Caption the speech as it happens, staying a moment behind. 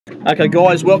Okay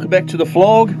guys, welcome back to the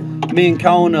Flog. Me and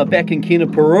Cohen are back in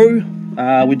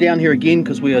Kenepuru. We're down here again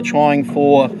because we are trying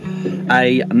for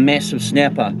a massive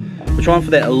snapper. We're trying for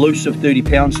that elusive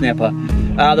 30-pound snapper.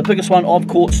 The biggest one I've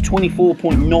caught is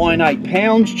 24.98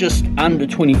 pounds, just under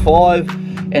 25.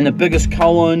 And the biggest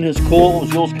Cohen has caught, what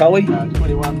was yours, Cohen?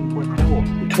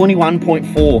 21.4.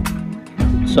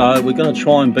 21.4. So we're going to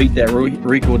try and beat that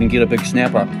record and get a big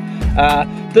snapper.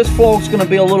 This vlog's going to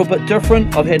be a little bit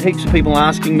different. I've had heaps of people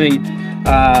asking me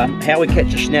how we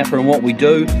catch a snapper and what we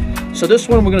do. So this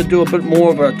one we're going to do a bit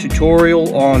more of a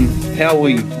tutorial on how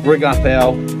we rig up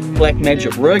our black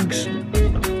magic rigs,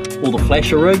 all the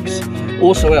flasher rigs,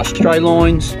 also our stray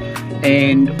lines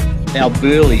and our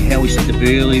burley, how we set the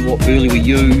burley, what burley we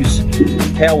use,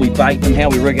 how we bait them, how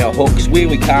we rig our hooks, where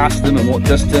we cast them and what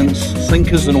distance,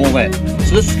 sinkers and all that.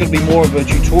 So this is going to be more of a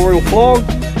tutorial vlog.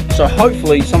 So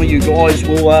hopefully some of you guys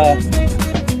will, oh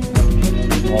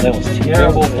that was a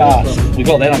terrible cast, we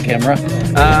got that on camera.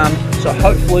 So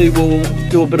hopefully we'll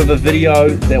do a bit of a video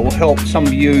that will help some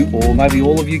of you, or maybe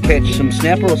all of you, catch some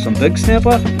snapper or some big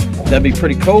snapper. That'd be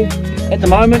pretty cool. At the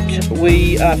moment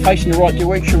we are facing the right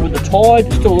direction with the tide.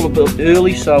 It's still a little bit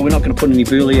early, so we're not going to put any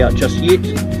burley out just yet,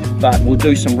 but we'll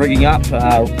do some rigging up,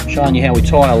 showing you how we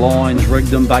tie our lines, rig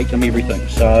them, bait them, everything.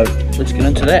 So let's get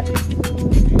into that.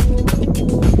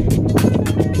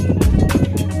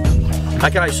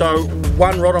 Okay, so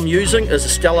one rod I'm using is a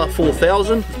Stella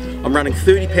 4000. I'm running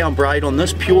 30-pound braid on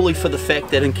this purely for the fact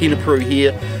that in Kenepuru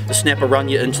here, the snapper run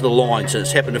you into the lines, and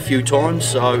it's happened a few times.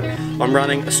 So I'm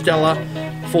running a Stella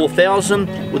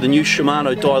 4000 with a new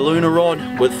Shimano Diluna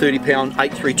rod with 30-pound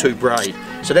 832 braid.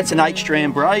 So that's an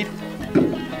 8-strand braid.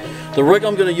 The rig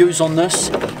I'm going to use on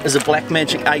this is a Black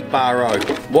Magic 8-bar-0.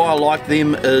 Why I like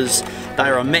them is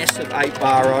they're a massive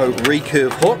 8-bar-0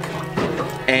 recurve hook.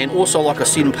 And also, like I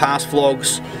said in past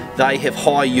vlogs, they have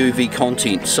high UV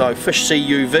content. So fish see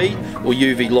UV or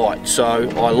UV light. So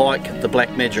I like the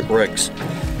Black Magic rigs.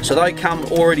 So they come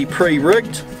already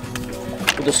pre-rigged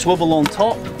with a swivel on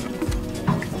top.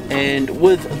 And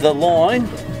with the line,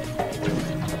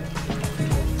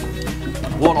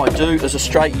 what I do is a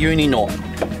straight uni knot.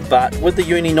 But with the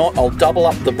uni knot, I'll double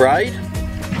up the braid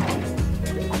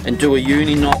and do a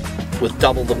uni knot with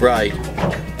double the braid.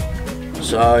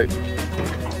 So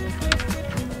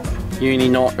uni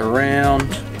knot around,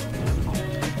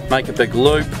 make a big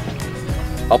loop.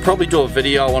 I'll probably do a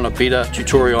video on a better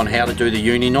tutorial on how to do the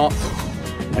uni knot.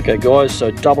 Okay guys, so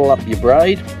double up your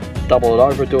braid, double it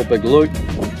over, do a big loop,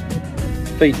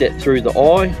 feed that through the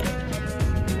eye,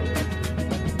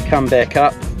 come back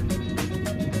up,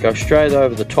 go straight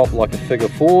over the top like a figure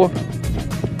 4,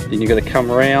 then you're going to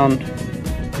come around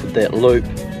with that loop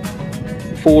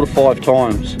 4 to 5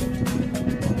 times.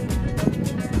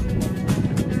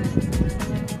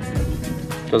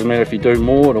 Doesn't matter if you do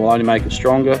more, it'll only make it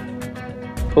stronger.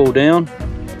 Pull down,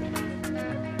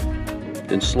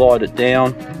 then slide it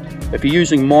down. If you're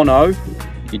using mono,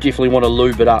 you definitely want to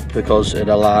lube it up because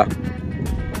it'll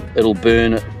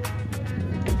burn it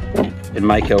and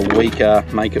make it weak.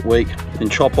 Then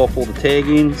chop off all the tag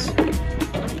ends,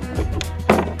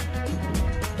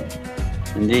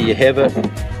 and there you have it.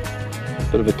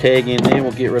 Bit of a tag end there,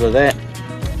 we'll get rid of that.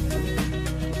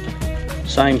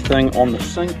 Same thing on the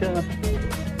sinker.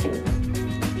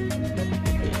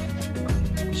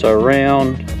 So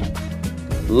around,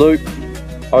 loop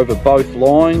over both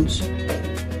lines,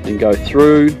 then go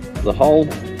through the hole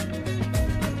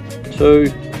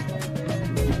 2,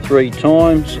 3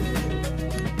 times,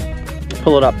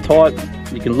 pull it up tight.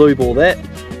 You can lube all that,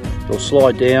 it'll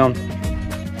slide down,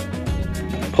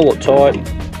 pull it tight,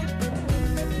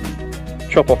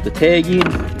 chop off the tag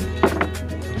end,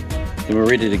 and we're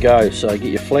ready to go. So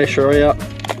get your flasher out.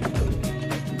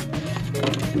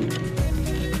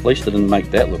 At least it didn't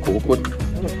make that look awkward.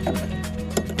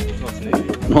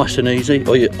 Nice and easy.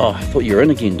 Oh, I thought you were in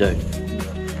again, dude.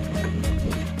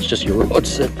 It's just your rod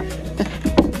sit.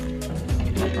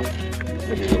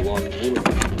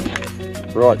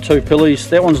 Right, 2 pillies.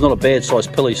 That one's not a bad size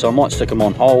pilly, so I might stick them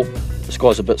on whole. This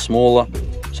guy's a bit smaller.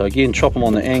 So again, chop them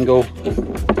on the angle.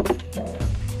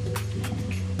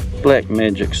 Black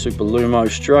Magic Super Lumo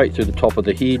straight through the top of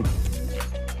the head.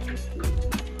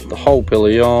 The whole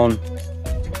pilly on.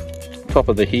 Top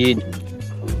of the head,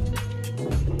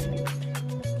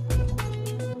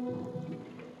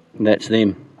 and that's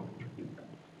them.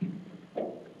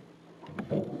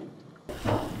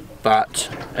 But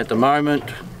at the moment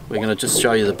we're going to just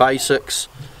show you the basics.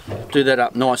 Do that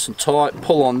up nice and tight,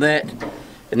 pull on that,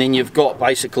 and then you've got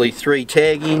basically 3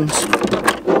 tag ends,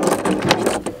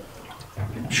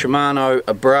 Shimano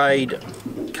braid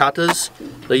cutters.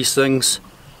 These things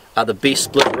are the best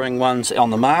split ring ones on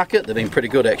the market. They've been pretty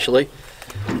good actually.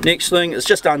 Next thing is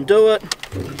just undo it.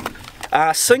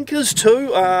 Sinkers too,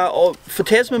 for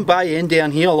Tasman Bay and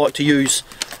down here I like to use,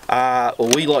 or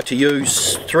we like to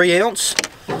use 3 ounce.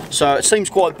 So it seems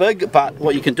quite big, but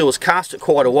what you can do is cast it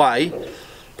quite away,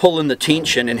 pull in the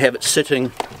tension and have it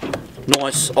sitting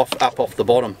nice up off the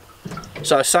bottom.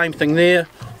 So same thing there,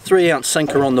 3 ounce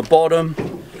sinker on the bottom,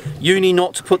 uni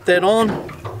knot to put that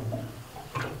on,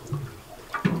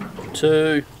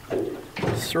 2,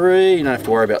 3, you don't have to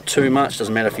worry about too much,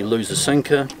 doesn't matter if you lose the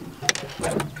sinker.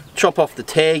 Chop off the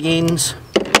tag ends.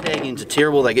 Tag ends are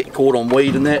terrible, they get caught on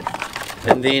weed and that.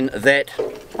 And then that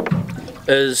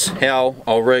is how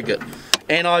I'll rig it.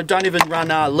 And I don't even run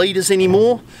leaders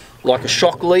anymore, like a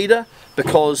shock leader,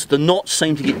 because the knots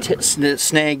seem to get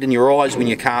snagged in your eyes when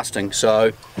you're casting.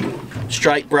 So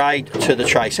straight braid to the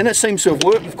trace. And it seems to have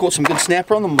worked. We've caught some good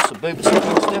snapper on them, some big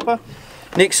snapper.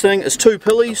 Next thing is 2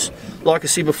 pulleys, like I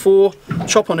said before.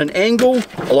 Chop on an angle,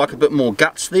 I like a bit more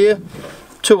guts there.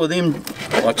 2 of them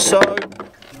like so,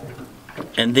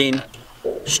 and then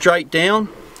straight down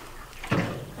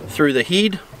through the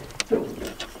head.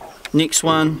 Next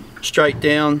one straight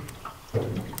down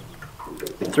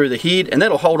through the head, and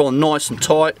that'll hold on nice and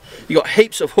tight. You got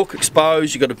heaps of hook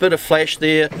exposed, you got a bit of flash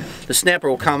there, the snapper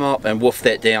will come up and woof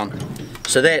that down.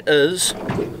 So that is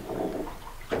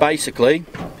basically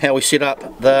how we set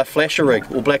up the flasher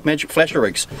rig, or Black Magic flasher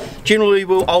rigs. Generally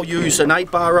I'll use an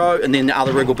 8-bar row, and then the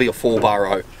other rig will be a 4-bar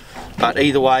row. But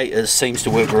either way, it seems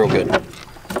to work real good.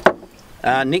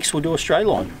 Next we'll do a straight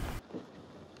line.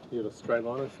 You got a straight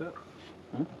liner set?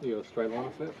 Huh? You got a straight liner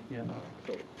set? Yeah.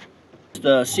 Cool.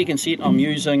 The second set I'm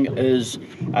using is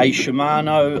a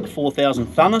Shimano 4000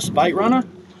 Thunus bait runner.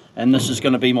 And this is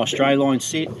going to be my straight line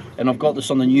set, and I've got this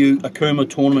on the new Akuma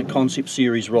Tournament Concept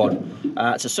Series rod.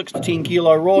 It's a 6 to 10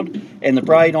 kilo rod, and the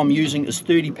braid I'm using is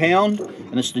 30 pound,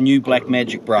 and it's the new Black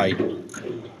Magic braid.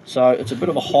 So it's a bit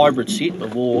of a hybrid set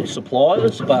of all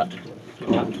suppliers, but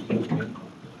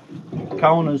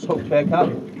Cohen is hooked back up.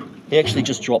 He actually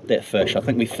just dropped that fish. I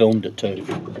think we filmed it too.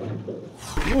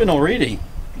 You went already.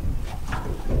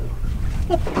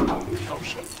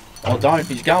 Oh, don't,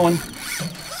 he's going.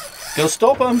 Gotta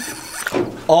stop him.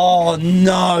 Oh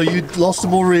no, you lost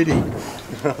him already.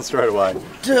 Straight away.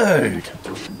 Dude.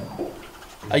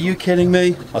 Are you kidding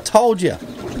me? I told you.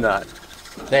 No.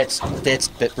 That's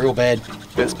real bad.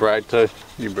 That's braid too.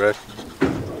 You braid.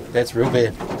 That's real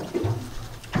bad.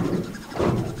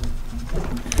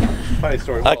 Funny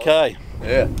story. Okay.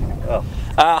 Yeah. Oh.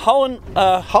 Hohen,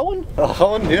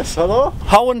 Yes, hello.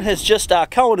 Cohen has just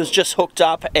hooked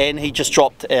up, and he just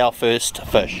dropped our first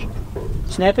fish.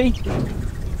 Snappy?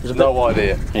 No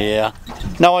idea. Yeah,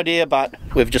 no idea, but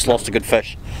we've just lost a good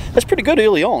fish. That's pretty good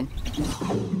early on.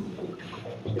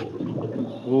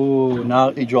 Oh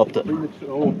no, he dropped it.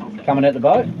 Coming at the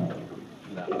boat?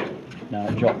 No,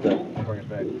 he dropped it. Bring it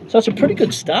back. So it's a pretty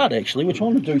good start actually. We're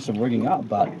trying to do some rigging up,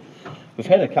 but we've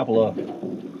had a couple of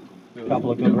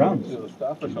good runs. There's a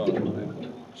starfish on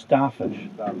it. Starfish.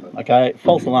 Starfish. Okay,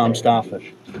 false alarm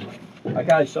starfish.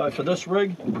 Okay, so for this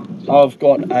rig, I've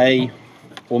got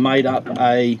made up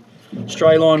a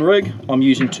straight line rig. I'm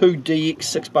using 2 DX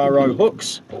 6-bar row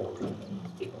hooks,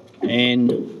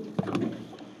 and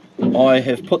I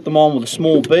have put them on with a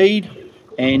small bead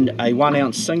and a 1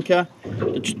 ounce sinker.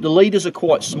 The leaders are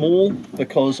quite small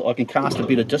because I can cast a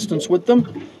better distance with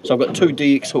them. So I've got 2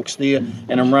 DX hooks there,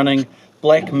 and I'm running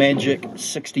Black Magic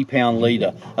 60 pound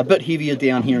leader. A bit heavier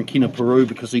down here in Kenepuru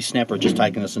because these snapper are just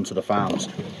taking us into the farms.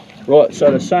 Right,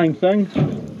 so the same thing.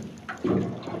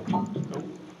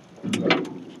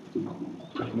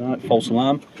 No, false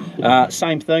alarm.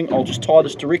 Same thing, I'll just tie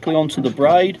this directly onto the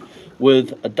braid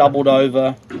with a doubled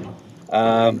over.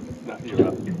 Oh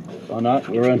no,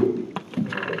 we're in.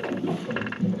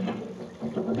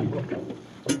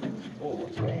 Oh,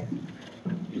 what's that?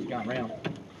 He's going round.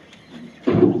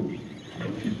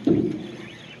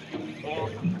 Oh,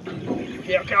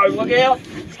 here it goes, look out!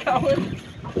 It's going!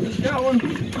 It's going!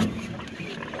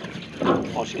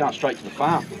 Oh, she's going straight to the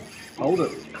farm. Hold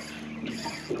it.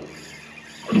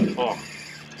 Oh,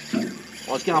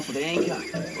 I was going for the anchor.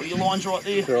 Oh, your line's right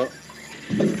there. Right.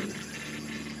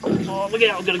 Oh, look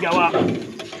out, I'm going to go up.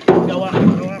 Go up,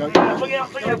 go up. Look out, look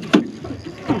out, look out.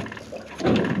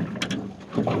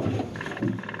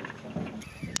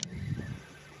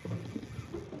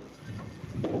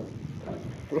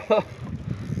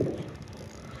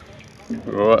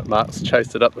 Right, Mark's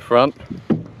chased it up the front.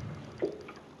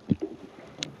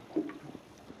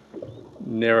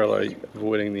 Narrowly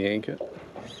avoiding the anchor.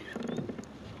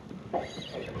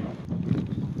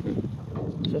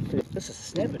 This is a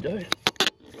snapper, dude.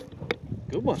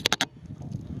 Good one.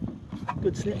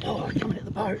 good snap. Oh, coming at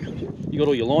the boat. You got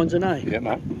all your lines in, eh? Yeah,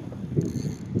 mate.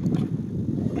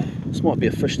 This might be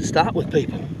a fish to start with,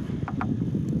 people.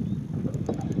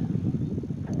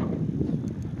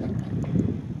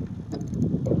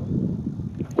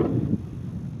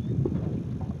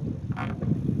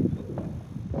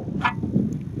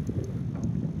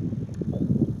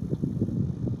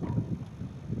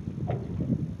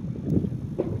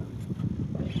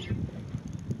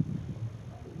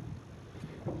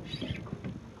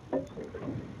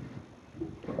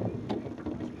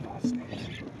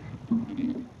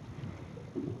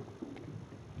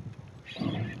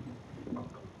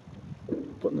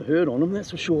 Putting the hurt on him, that's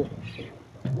for sure.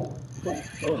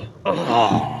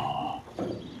 Oh.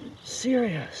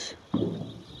 Serious.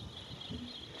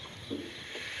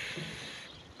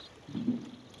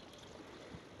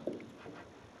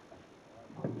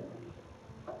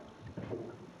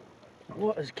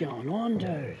 What is going on,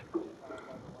 dude?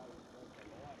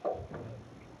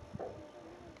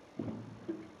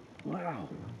 Wow.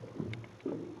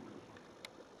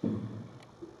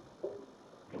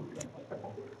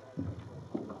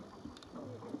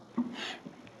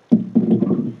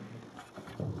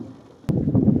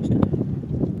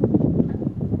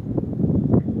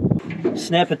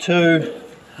 Snapper 2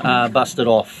 busted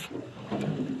off.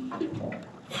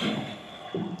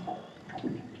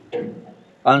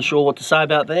 Unsure what to say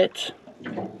about that.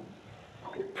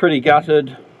 Pretty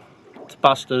gutted. It's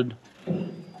busted.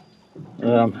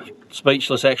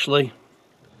 Speechless actually.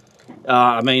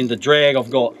 I mean the drag I've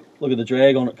got. Look at the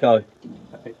drag on it, Co.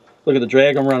 Look at the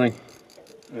drag I'm running.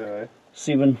 Yeah.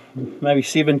 Maybe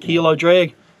 7 kilo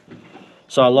drag.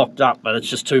 So I locked up, but it's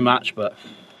just too much. But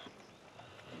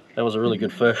that was a really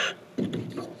good fish.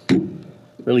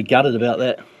 Really gutted about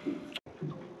that.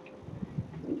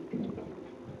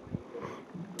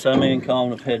 So me and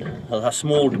Colin have had a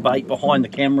small debate behind the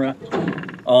camera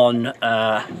on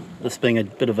this being a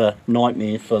bit of a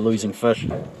nightmare for losing fish.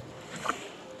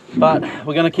 But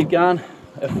we're going to keep going.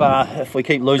 If we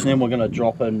keep losing them, we're going to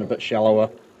drop in a bit shallower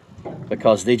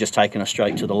because they're just taking us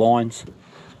straight to the lines.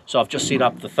 So I've just set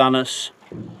up the Thunnis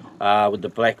with the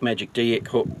Black Magic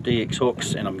DX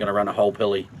hooks, and I'm going to run a whole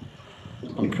pilly.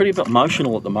 I'm pretty bit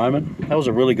emotional at the moment. That was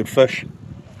a really good fish.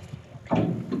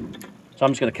 So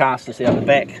I'm just going to cast this out the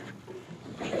back,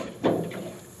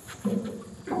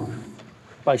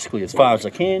 basically as far as I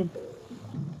can,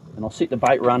 and I'll set the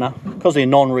bait runner. Because they're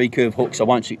non-recurve hooks, I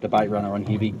won't set the bait runner on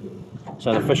heavy,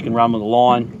 so the fish can run with the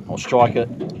line. I'll strike it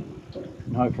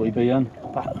and hopefully be in.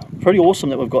 But pretty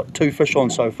awesome that we've got 2 fish on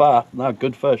so far. No,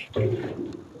 good fish.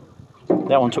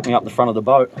 That one took me up the front of the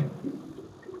boat.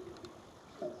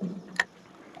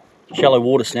 Shallow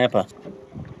water snapper.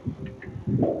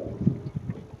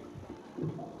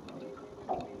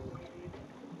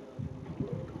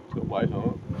 Weight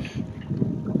on it.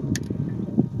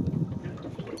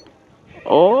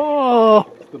 Oh!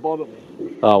 It's the bottom.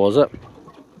 Oh, was it?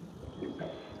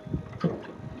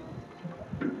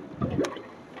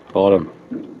 Bottom.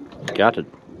 Gutted.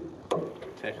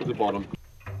 Tackle the bottom.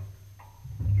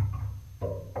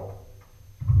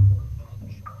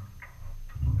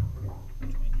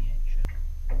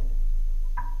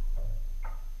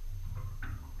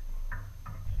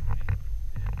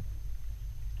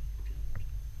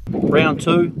 Round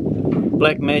 2,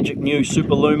 Black Magic new Super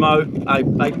Lumo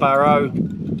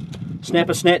 8-bar-0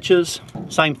 snapper snatches.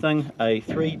 Same thing, a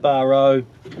 3-bar-0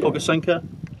 hooker sinker,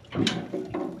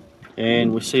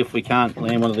 and we'll see if we can't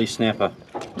land one of these snapper.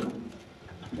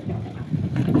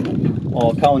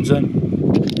 Oh, Cohen's in.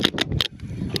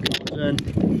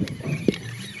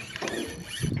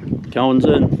 Cohen's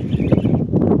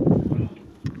in.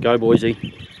 Go, Boise.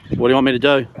 What do you want me to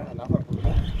do?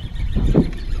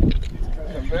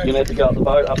 You're going to have to go up the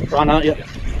boat up front, aren't you?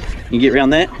 You can get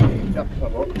round that? Yep,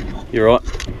 you're right.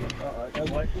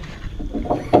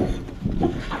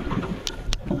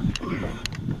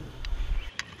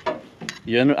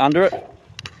 You under it?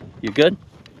 You good?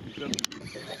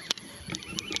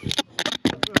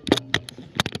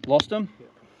 Lost him?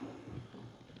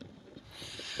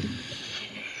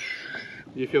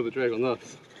 You feel the drag on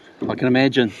this? I can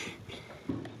imagine.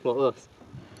 Like this?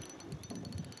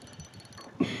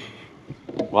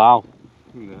 Wow.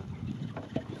 Yeah.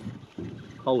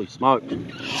 Holy smoke.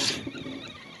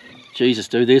 Jesus,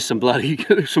 dude, there's some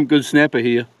some good snapper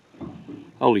here.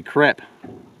 Holy crap.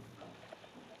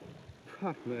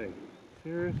 Fuck me.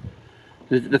 Serious?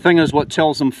 The thing is, what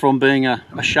tells them from being a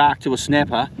shark to a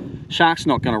snapper, shark's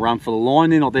not going to run for the line.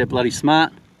 They're not that bloody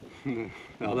smart.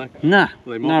 Are they? Nah,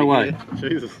 Well, they might no be way. here.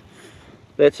 Jesus.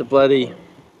 That's a bloody...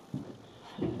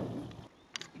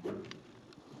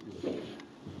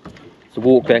 It's a to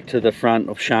walk back to the front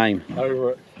of shame.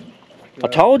 Over it. I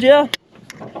told ya.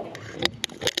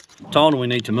 Told him we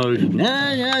need to move.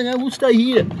 No, we'll stay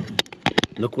here.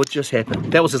 Look what just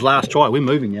happened. That was his last try. We're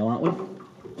moving now, aren't we?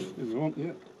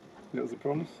 Yeah, that was a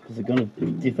promise. Is it gonna?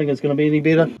 Do you think it's gonna be any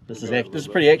better? This is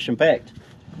pretty action packed.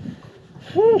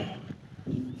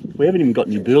 We haven't even got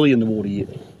any burley in the water yet.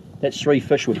 That's 3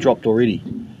 fish we've dropped already.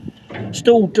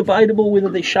 Still debatable whether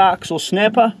they're sharks or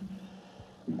snapper.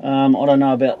 I don't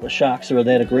know about the sharks that are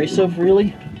that aggressive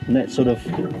really, and that sort of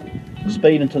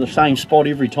speed into the same spot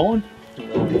every time.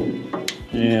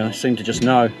 Yeah, I seem to just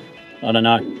know. I don't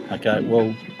know. Okay,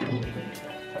 well,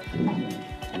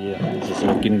 yeah, this is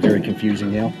sort of getting very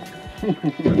confusing now.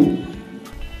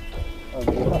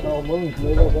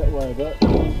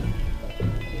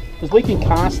 Because we can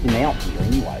cast them out here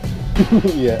anyway.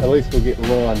 Yeah, at least we'll get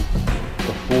line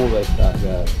before they start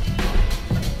going.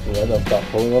 Yeah, they'll start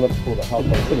pulling on it before the hull.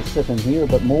 Sort of sit in here a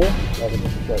bit more. I think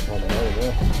it's a great one to have,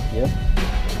 Yeah. yeah.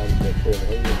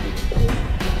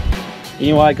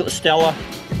 Anyway, got the Stella.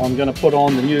 I'm going to put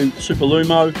on the new Super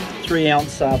Lumo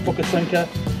 3-ounce booker sinker,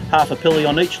 half a pilly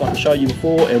on each like I showed you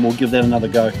before, and we'll give that another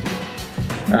go.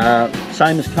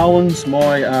 Same as Cohen's,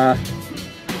 my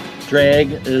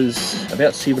drag is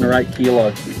about 7 or 8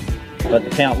 kilo, but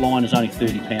the pout line is only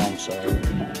 30 pounds, so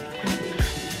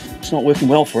it's not working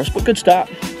well for us, but good start.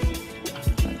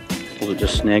 Or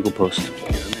just snagglepuss.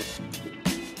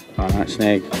 Oh no,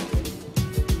 snag.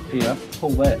 Here,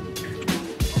 pull that.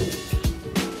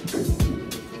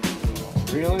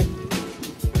 Really?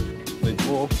 Need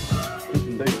more.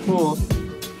 Need more.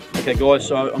 Okay guys,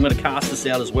 so I'm going to cast this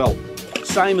out as well.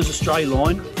 Same as a stray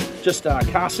line, just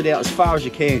cast it out as far as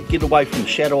you can. Get away from the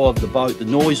shadow of the boat, the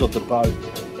noise of the boat,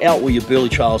 out where your burley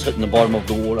trail's hitting the bottom of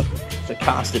the water. So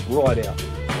cast it right out.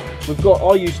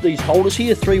 I use these holders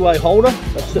here, 3-way holder.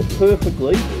 They sit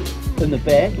perfectly in the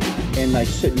back and they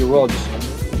sit your rods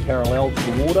parallel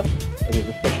to the water. And there's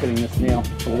a fish hitting this now.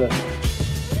 Look at that.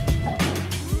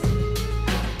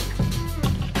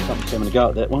 Something's having a go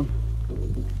at that one.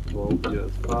 Well, yeah,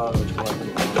 it's far away.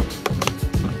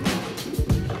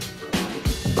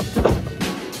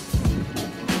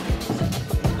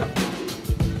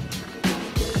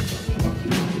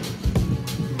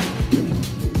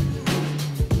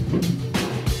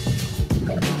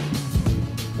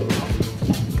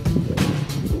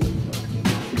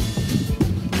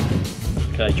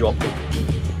 Okay, dropped it.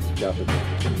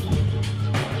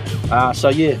 So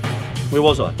yeah, where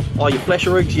was I? Oh, your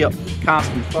flasher rigs, yep. Cast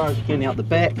them as far as you can out the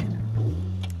back.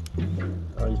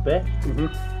 Throw his back.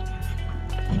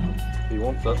 He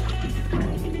wants it.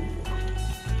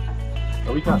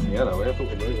 Are we casting out, are we? I thought we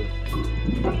were moving.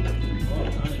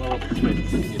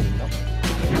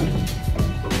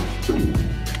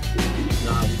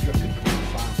 No, we drifted quite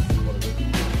fast.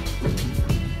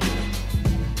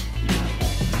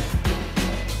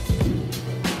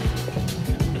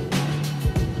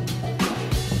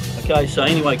 Okay, so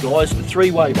anyway guys, the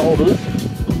 3-way holders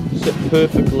sit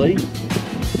perfectly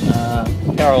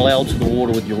parallel to the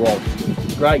water with your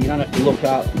rods. Great, you don't have to look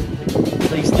up.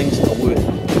 These things are worth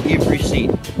every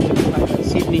cent.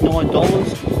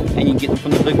 $79 and you can get them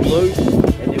from the Big Blue,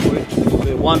 and they're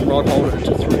worth 1 rod holder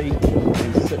to 3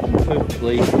 and sit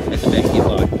perfectly at the back of your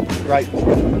boat. Great.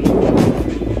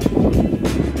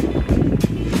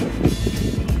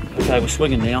 Okay, we're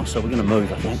swinging now, so we're going to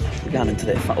move, I think. We're going into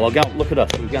that farm. Well, go look at us,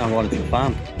 we're going right into the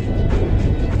farm.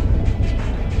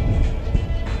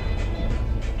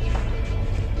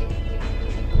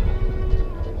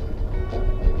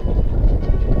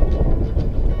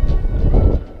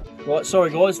 Right, sorry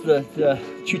guys, the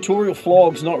tutorial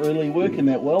flog's not really working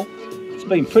that well. It's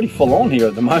been pretty full on here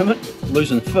at the moment,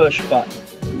 losing fish, but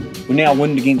we're now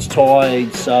wind against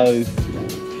tide, so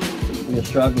we are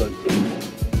struggling.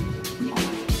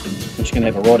 We're just going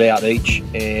to have a rod out each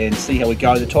and see how we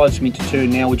go. The tide's meant to turn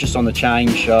now, we're just on the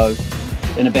change, so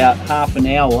in about half an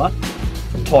hour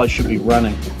the tide should be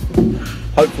running.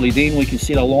 Hopefully then we can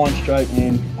set our line straight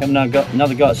and have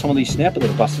another go at some of these snapper that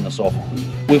are busting us off.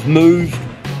 We've moved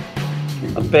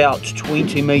about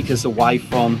 20 metres away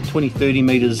from, 20-30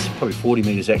 metres, probably 40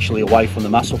 metres actually away from the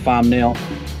mussel farm now,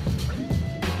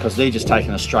 because they're just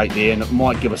taking us straight there and it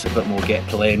might give us a bit more gap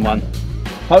to land one.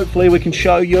 Hopefully we can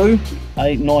show you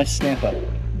a nice snapper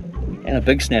and a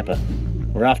big snapper.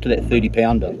 We're after that 30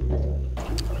 pounder.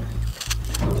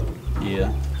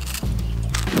 Yeah.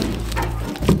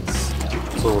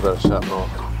 It's all about sharp rock.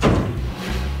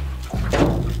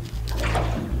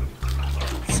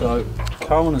 So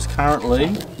Cohen is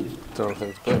currently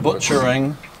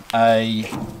butchering a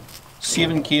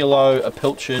 7 kilo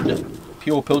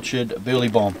pure pilchard burley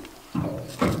bomb.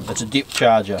 It's a depth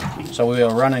charger. So we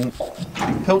are running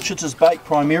pilchards as bait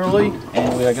primarily,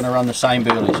 and we are going to run the same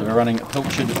burley. So we're running a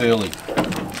pilchard burley.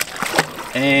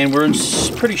 And we're in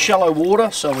pretty shallow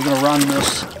water, so we're going to run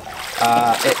this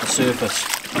at the surface.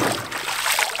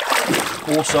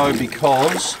 Also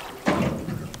because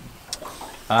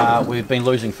we've been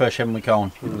losing fish, haven't we,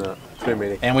 Colin? No, too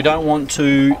many. And we don't want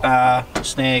to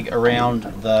snag around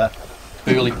the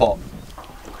burley pot.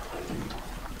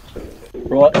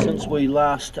 Right, since we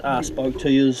last spoke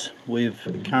to you, we've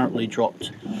currently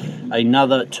dropped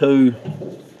another 2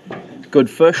 good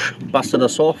fish, busted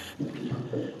us off.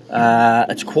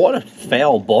 It's quite a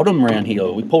foul bottom around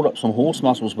here. We pulled up some horse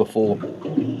mussels before,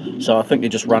 so I think they're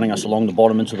just running us along the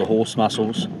bottom into the horse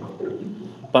mussels.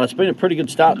 But it's been a pretty good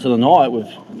start to the night.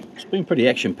 It's been pretty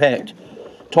action-packed.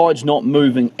 Tide's not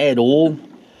moving at all.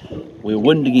 We're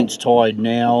wind against tide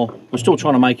now. We're still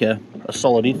trying to make a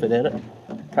solid effort at it,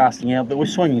 casting out, but we're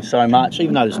swinging so much,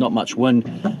 even though there's not much wind.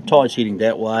 Tide's heading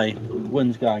that way,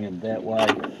 wind's going in that way,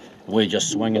 and we're just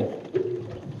swinging.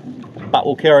 But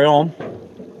we'll carry on.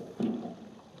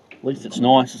 At least it's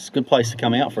nice. It's a good place to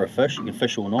come out for a fish. You can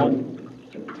fish all night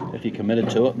if you're committed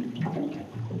to it.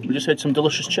 We just had some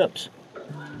delicious chips.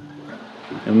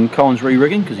 And Colin's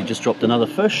re-rigging because he just dropped another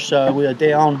fish, so we are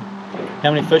down.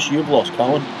 How many fish you've lost,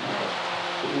 Colin?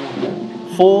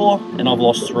 4, and I've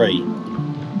lost 3.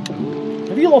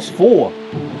 Have you lost 4?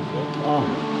 Oh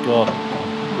my god.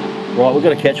 Right, we've got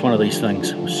to catch one of these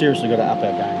things. We've seriously got to up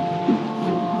our game.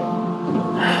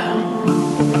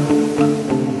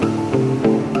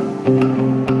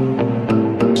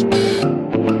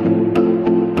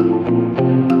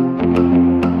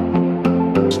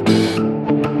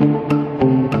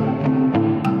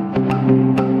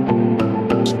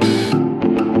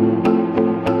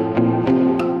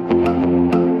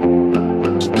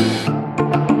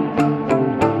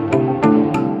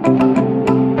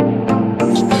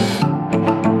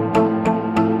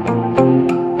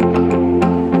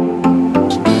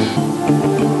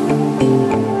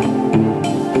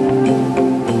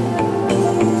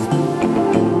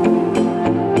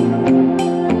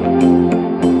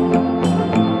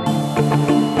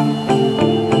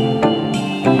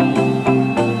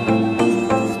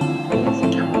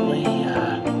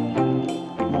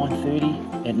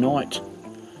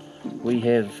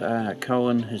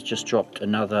 Colin has just dropped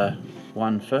another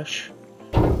 1 fish.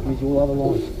 Where's your other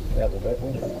line? Out the back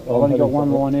one. I've only got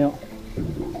 1 line out.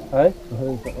 Hey?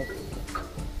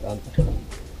 Done.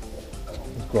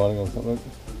 Just grinding on something.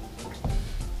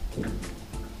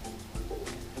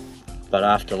 But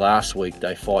after last week,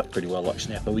 they fight pretty well like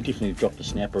snapper. We definitely dropped a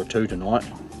snapper or 2 tonight,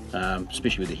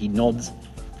 especially with the head nods.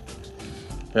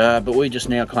 But we're just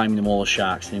now claiming them all as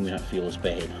sharks, then we don't feel as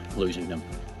bad losing them.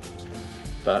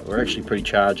 But we're actually pretty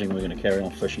charging. We're going to carry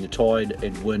on fishing. The tide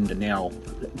and wind are now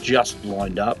just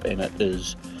lined up, and it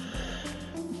is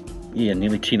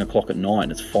nearly 10 o'clock at night.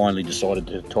 It's finally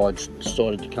the tide's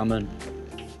decided to come in.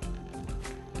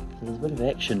 So there's a bit of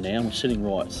action now. We're sitting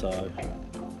right, so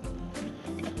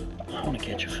I want to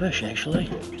catch a fish actually.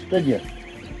 Did you?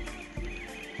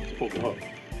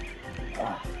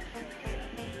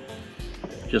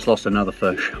 Just lost another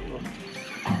fish.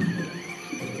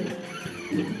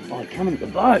 Oh, coming to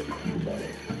the boat.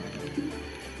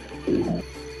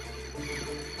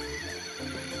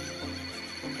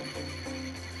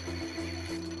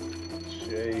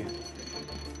 Gee.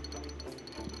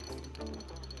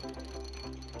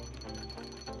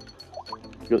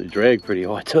 You got the drag pretty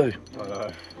high too. I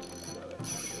know.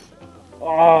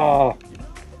 Oh,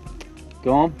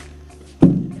 gone.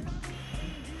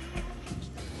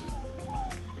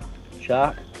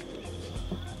 Shark.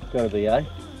 Gotta be, eh?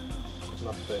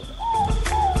 Must be.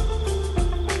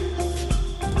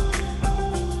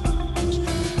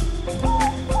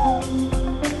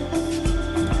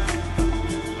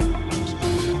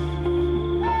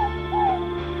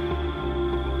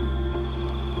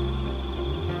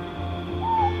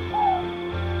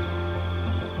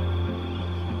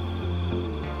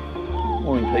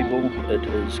 Morning people, it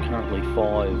is currently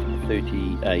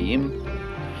 5:30 AM.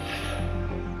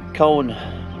 Colin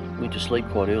went to sleep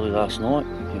quite early last night.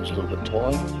 He was a little bit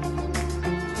tired.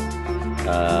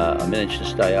 I managed to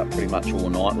stay up pretty much all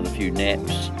night with a few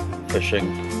naps, fishing.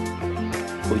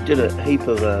 We did a heap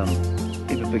of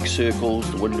big circles.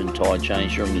 The wind and tide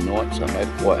changed during the night, so it made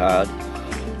it quite hard.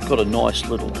 Got a nice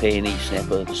little panny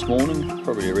snapper this morning,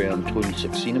 probably around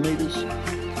 26 centimetres.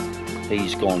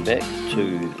 He's gone back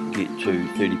to get to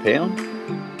 30 pound,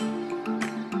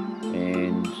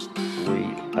 and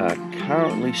we are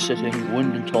currently sitting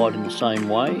wind and tide in the same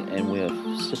way, and we are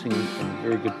sitting in a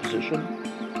very good position.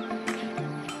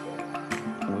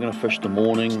 And we're going to fish the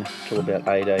morning till about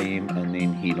 8 AM and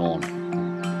then head on.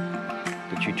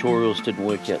 tutorials didn't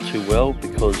work out too well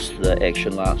because the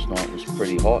action last night was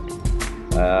pretty hot.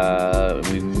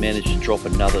 We managed to drop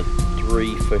another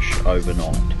 3 fish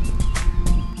overnight.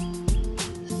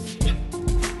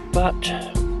 But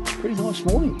it's a pretty nice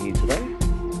morning here today.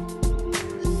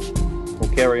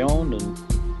 We'll carry on and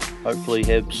hopefully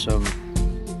have some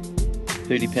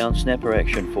 30-pound snapper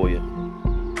action for you.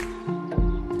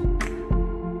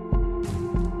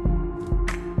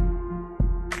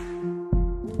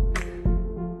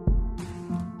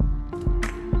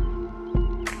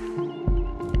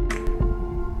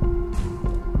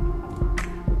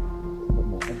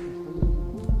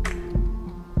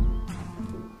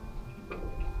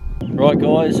 Right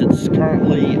guys, it's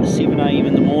currently 7 AM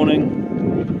in the morning.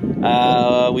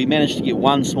 We managed to get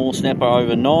one small snapper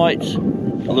overnight,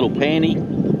 a little panty,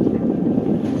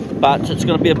 but it's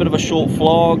going to be a bit of a short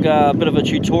vlog, a bit of a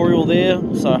tutorial there,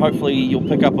 so hopefully you'll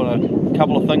pick up on a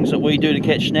couple of things that we do to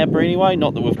catch snapper anyway.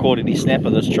 Not that we've caught any snapper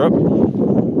this trip.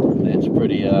 That's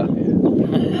pretty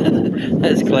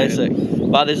that's classic.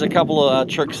 But there's a couple of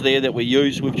tricks there that we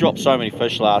use. We've dropped so many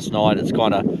fish last night, it's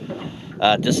kind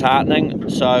of disheartening,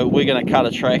 so we're going to cut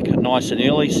a track nice and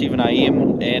early, 7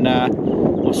 AM, and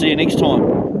we'll see you next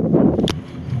time.